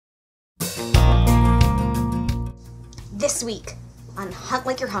This week on Hunt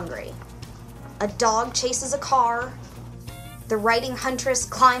Like You're Hungry, a dog chases a car, the Writing Huntress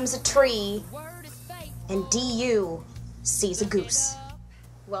climbs a tree, and DU sees a goose.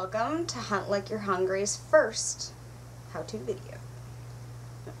 Welcome to Hunt Like You're Hungry's first how-to video.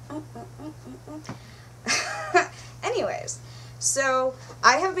 Anyways, so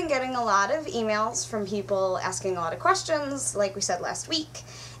I have been getting a lot of emails from people asking a lot of questions, like we said last week.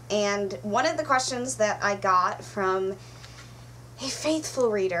 And one of the questions that I got from a faithful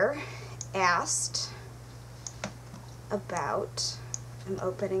reader asked about, I'm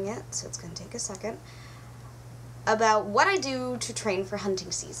opening it, so it's going to take a second, about what I do to train for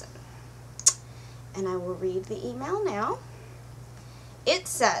hunting season. And I will read the email now. It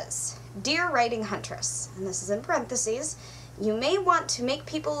says, "Dear Writing Huntress," and this is in parentheses, "you may want to make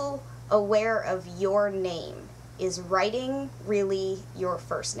people aware of your name. Is writing really your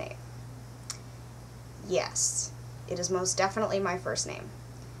first name?" Yes, it is most definitely my first name.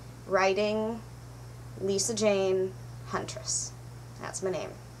 Writing Lisa Jane Huntress. That's my name.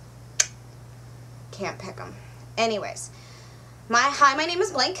 Can't pick 'em. Anyways, hi, my name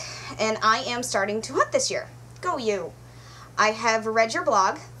is Blank, and I am starting to hunt this year. Go you. I have read your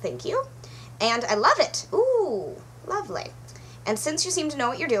blog, thank you, and I love it. Ooh, lovely. And since you seem to know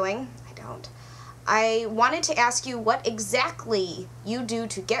what you're doing, I don't, I wanted to ask you what exactly you do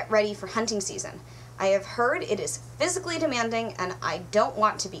to get ready for hunting season. I have heard it is physically demanding, and I don't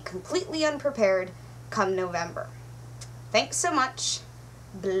want to be completely unprepared come November. Thanks so much,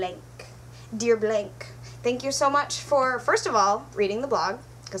 Blank. Dear Blank, thank you so much for, first of all, reading the blog,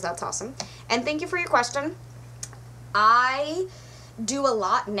 because that's awesome, and thank you for your question. I do a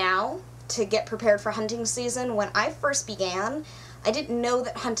lot now to get prepared for hunting season. When I first began, I didn't know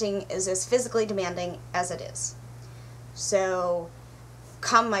that hunting is as physically demanding as it is. So,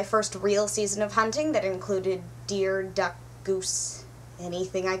 come my first real season of hunting that included deer, duck, goose,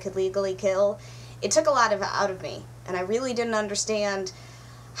 anything I could legally kill, it took a lot out of me, and I really didn't understand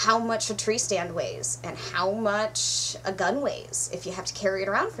how much a tree stand weighs and how much a gun weighs if you have to carry it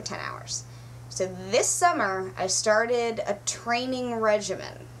around for 10 hours. So this summer, I started a training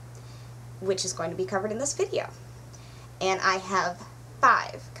regimen, which is going to be covered in this video. And I have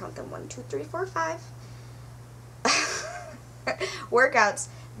 5, count them, 1, 2, 3, 4, 5, workouts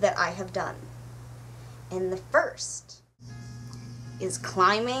that I have done. And the first is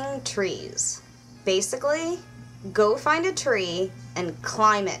climbing trees. Basically, go find a tree and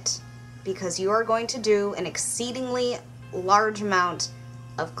climb it, because you are going to do an exceedingly large amount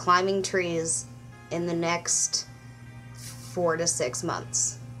of climbing trees in the next 4 to 6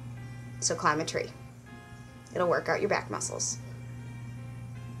 months. So climb a tree. It'll work out your back muscles.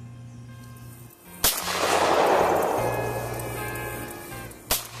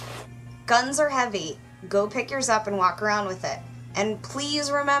 Guns are heavy. Go pick yours up and walk around with it. And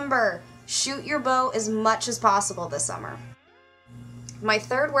please remember, shoot your bow as much as possible this summer. My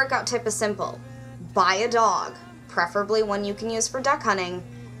third workout tip is simple. Buy a dog, preferably one you can use for duck hunting,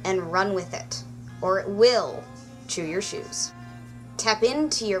 and run with it, or it will chew your shoes. Tap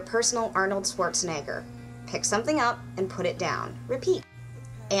into your personal Arnold Schwarzenegger. Pick something up and put it down. Repeat.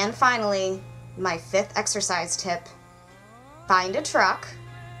 And finally, my 5th exercise tip, find a truck,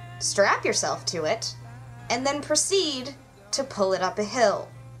 strap yourself to it, and then proceed to pull it up a hill.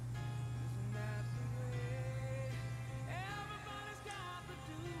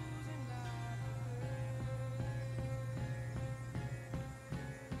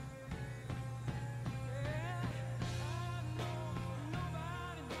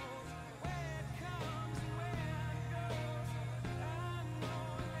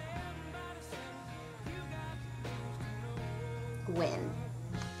 Win.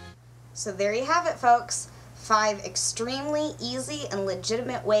 So there you have it, folks. 5 extremely easy and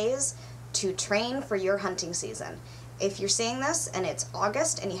legitimate ways to train for your hunting season. If you're seeing this and it's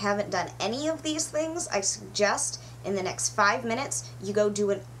August and you haven't done any of these things, I suggest in the next 5 minutes you go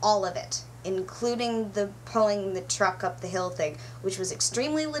doing all of it, including the pulling the truck up the hill thing, which was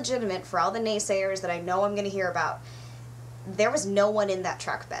extremely legitimate for all the naysayers that I know I'm going to hear about. There was no one in that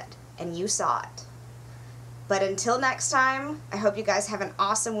truck bed, and you saw it. But until next time, I hope you guys have an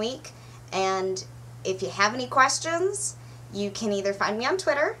awesome week, and if you have any questions, you can either find me on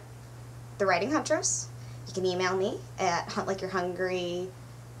Twitter, The Writing Huntress, you can email me at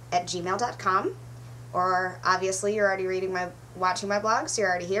huntlikeyourhungry@gmail.com, or obviously you're already watching my blog, so you're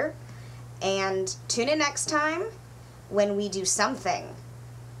already here, and tune in next time when we do something,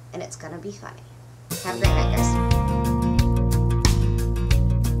 and it's gonna be funny. Have a great night, guys.